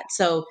a lot.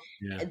 So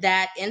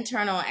that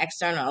internal and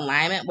external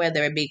alignment,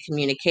 whether it be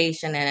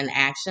communication and in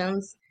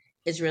actions,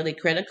 is really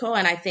critical.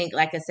 And I think,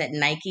 like I said,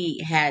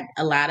 Nike had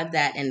a lot of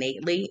that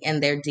innately in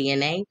their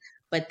DNA,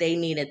 but they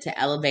needed to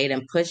elevate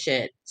and push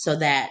it so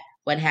that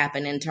what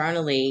happened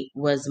internally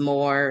was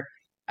more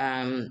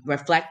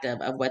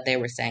reflective of what they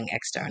were saying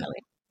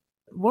externally.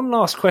 One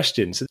last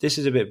question. So this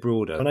is a bit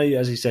broader. I know,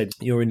 as you said,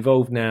 you're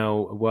involved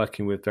now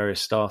working with various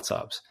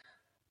startups.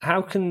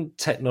 How can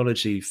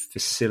technology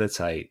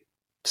facilitate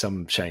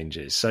some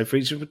changes? So for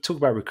example, talk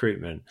about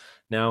recruitment.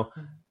 Now,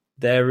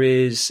 there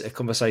is a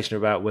conversation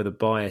about whether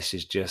bias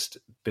is just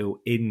built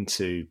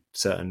into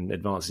certain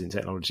advances in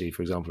technology,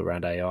 for example,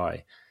 around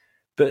AI.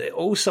 But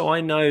also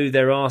I know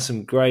there are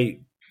some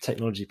great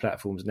technology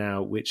platforms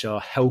now which are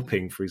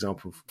helping, for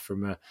example,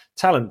 from a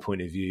talent point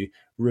of view,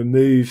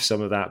 remove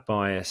some of that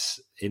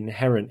bias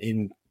inherent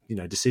in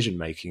decision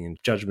making and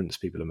judgments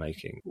people are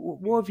making.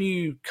 What have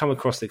you come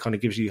across that kind of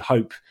gives you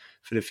hope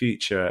for the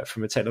future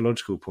from a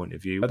technological point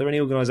of view? Are there any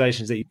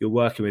organizations that you're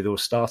working with or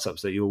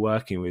startups that you're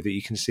working with that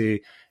you can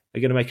see are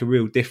going to make a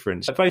real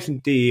difference, both in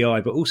DEI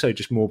but also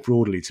just more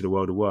broadly to the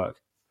world of work?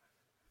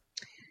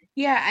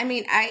 Yeah, I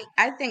mean,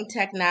 I think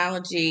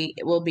technology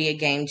will be a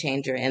game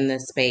changer in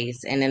this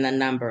space and in a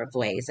number of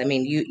ways. I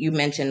mean, you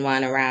mentioned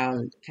one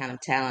around kind of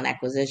talent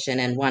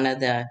acquisition, and one of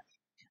the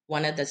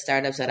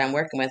startups that I'm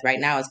working with right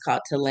now is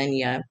called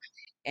Talenia,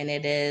 and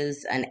it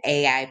is an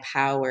AI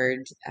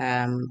powered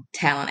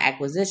talent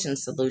acquisition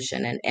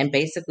solution. And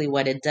basically,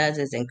 what it does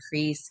is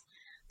increase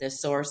the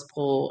source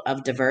pool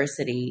of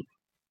diversity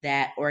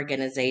that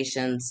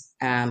organizations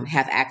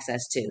have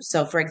access to.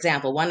 So, for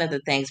example, one of the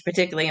things,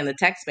 particularly in the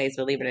tech space,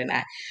 believe it or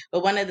not,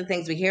 but one of the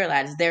things we hear a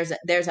lot is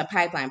there's a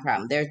pipeline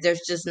problem. There's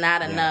just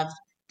not enough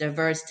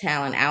diverse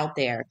talent out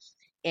there.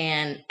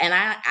 And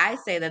I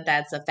say that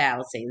that's a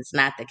fallacy. It's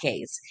not the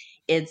case.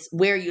 It's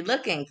where you're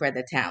looking for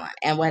the talent.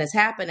 And what has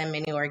happened in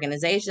many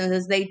organizations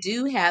is they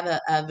do have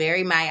a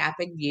very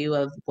myopic view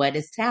of what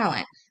is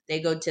talent.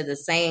 They go to the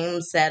same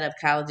set of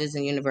colleges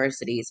and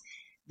universities.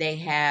 They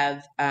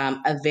have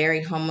a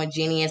very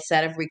homogeneous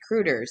set of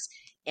recruiters.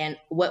 And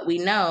what we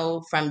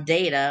know from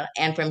data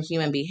and from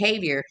human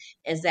behavior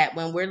is that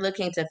when we're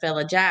looking to fill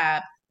a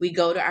job, we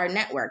go to our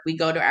network. We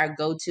go to our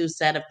go-to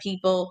set of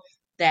people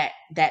that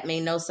may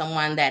know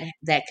someone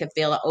that could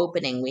fill an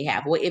opening we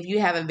have. Well, if you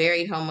have a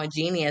very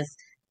homogeneous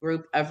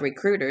group of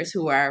recruiters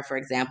who are, for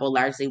example,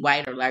 largely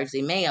white or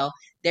largely male,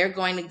 they're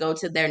going to go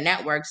to their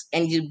networks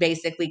and you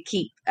basically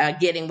keep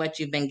getting what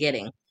you've been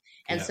getting.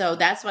 And so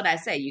that's what I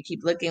say. You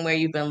keep looking where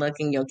you've been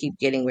looking, you'll keep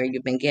getting where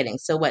you've been getting.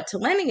 So what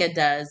Talenia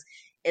does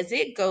is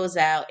it goes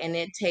out and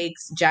it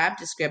takes job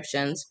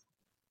descriptions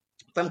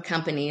from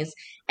companies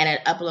and it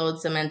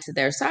uploads them into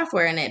their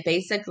software, and it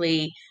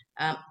basically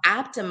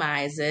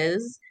optimizes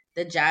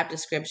the job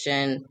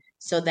description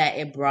so that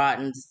it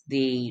broadens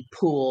the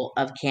pool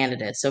of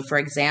candidates. So, for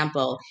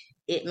example,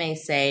 it may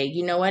say,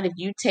 you know what, if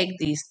you take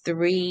these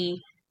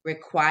 3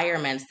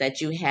 requirements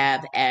that you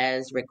have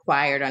as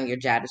required on your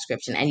job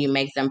description and you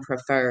make them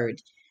preferred,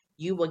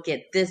 you will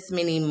get this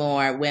many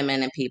more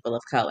women and people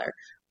of color.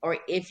 Or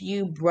if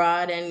you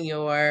broaden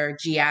your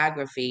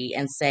geography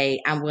and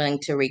say, I'm willing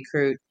to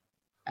recruit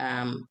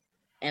in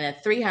a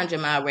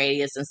 300-mile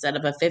radius instead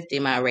of a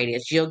 50-mile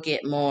radius, you'll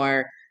get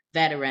more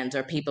veterans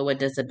or people with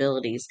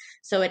disabilities.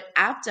 So it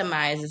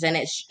optimizes, and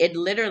it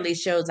literally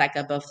shows like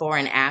a before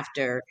and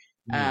after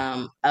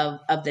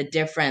of the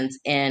difference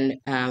in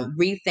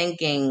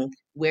rethinking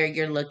where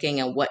you're looking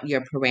and what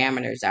your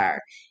parameters are.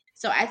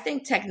 So I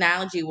think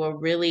technology will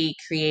really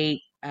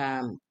create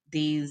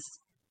these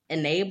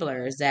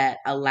enablers that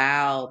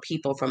allow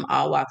people from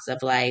all walks of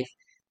life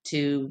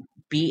to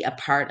be a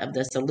part of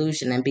the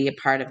solution and be a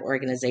part of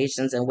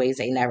organizations in ways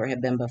they never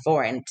have been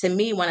before. And to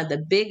me, one of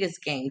the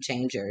biggest game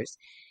changers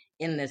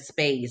in this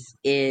space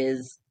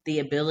is the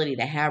ability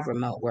to have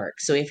remote work.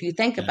 So if you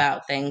think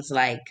about things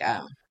like,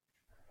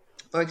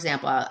 for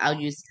example, I'll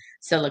use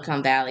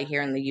Silicon Valley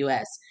here in the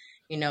U.S.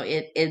 You know,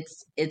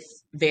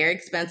 it's very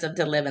expensive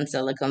to live in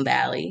Silicon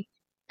Valley.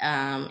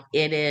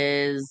 It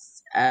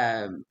is,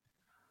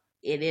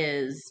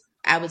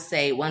 I would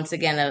say, once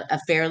again, a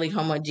fairly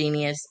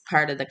homogeneous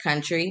part of the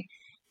country.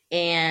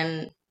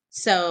 And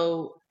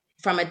so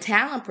from a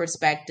talent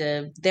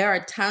perspective, there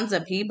are tons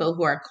of people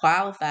who are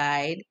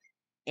qualified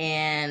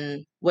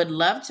and would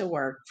love to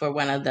work for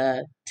one of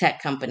the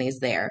tech companies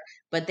there,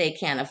 but they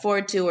can't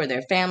afford to, or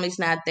their family's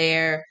not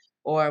there,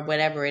 or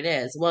whatever it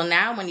is. Well,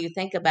 now when you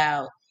think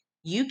about,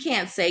 you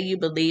can't say you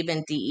believe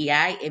in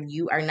DEI if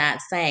you are not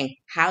saying,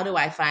 how do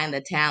I find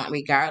the talent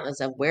regardless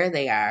of where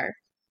they are?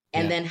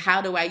 And then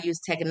how do I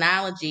use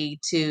technology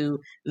to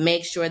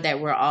make sure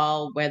that we're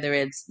all, whether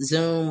it's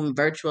Zoom,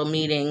 virtual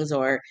meetings,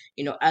 or,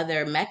 you know,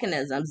 other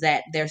mechanisms,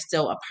 that they're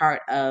still a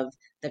part of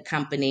the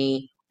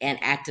company and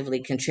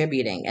actively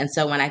contributing. And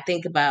so when I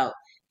think about,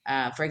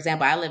 for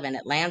example, I live in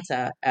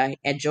Atlanta,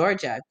 at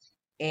Georgia,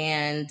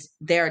 and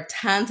there are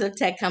tons of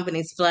tech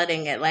companies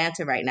flooding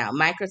Atlanta right now.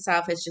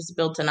 Microsoft has just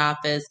built an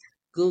office,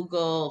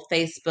 Google,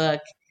 Facebook,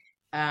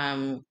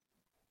 and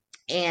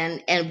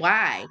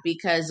why?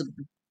 Because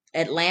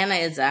Atlanta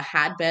is a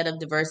hotbed of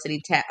diverse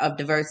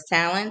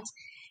talent.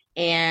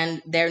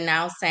 And they're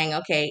now saying,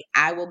 okay,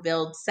 I will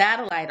build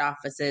satellite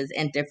offices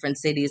in different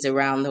cities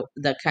around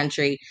the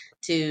country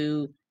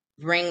to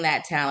bring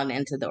that talent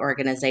into the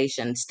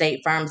organization. State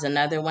Farm's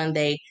another one.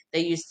 They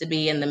used to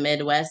be in the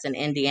Midwest and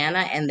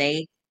Indiana, and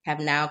they have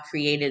now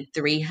created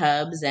 3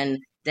 hubs in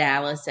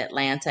Dallas,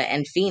 Atlanta,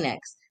 and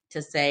Phoenix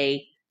to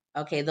say,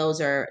 okay, those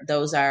are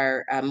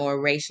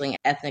more racially and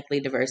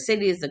ethnically diverse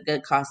cities, a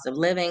good cost of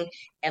living,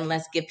 and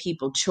let's give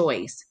people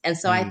choice. And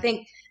so I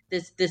think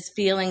this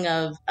feeling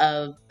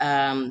of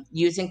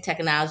using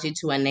technology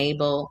to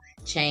enable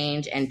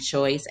change and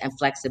choice and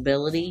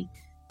flexibility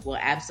will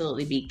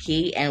absolutely be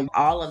key, and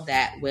all of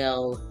that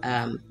will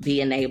be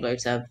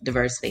enablers of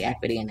diversity,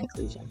 equity, and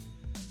inclusion.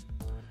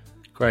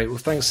 Great. Well,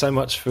 thanks so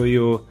much for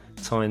your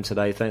time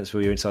today. Thanks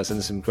for your insights, and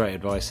there's some great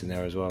advice in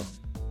there as well.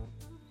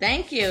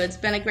 Thank you. It's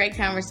been a great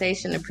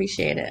conversation.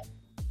 Appreciate it.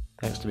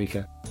 Thanks,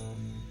 Tamika.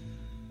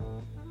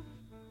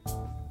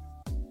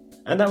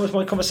 And that was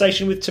my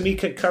conversation with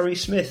Tamika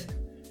Curry-Smith.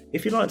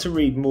 If you'd like to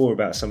read more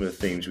about some of the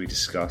themes we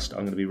discussed, I'm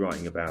going to be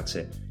writing about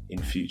it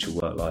in Future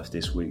Work Life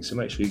this week, so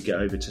make sure you get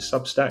over to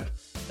Substack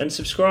and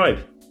subscribe.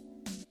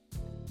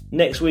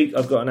 Next week,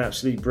 I've got an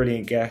absolutely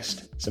brilliant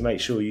guest, so make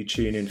sure you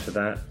tune in for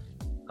that.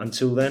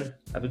 Until then,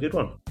 have a good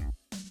one.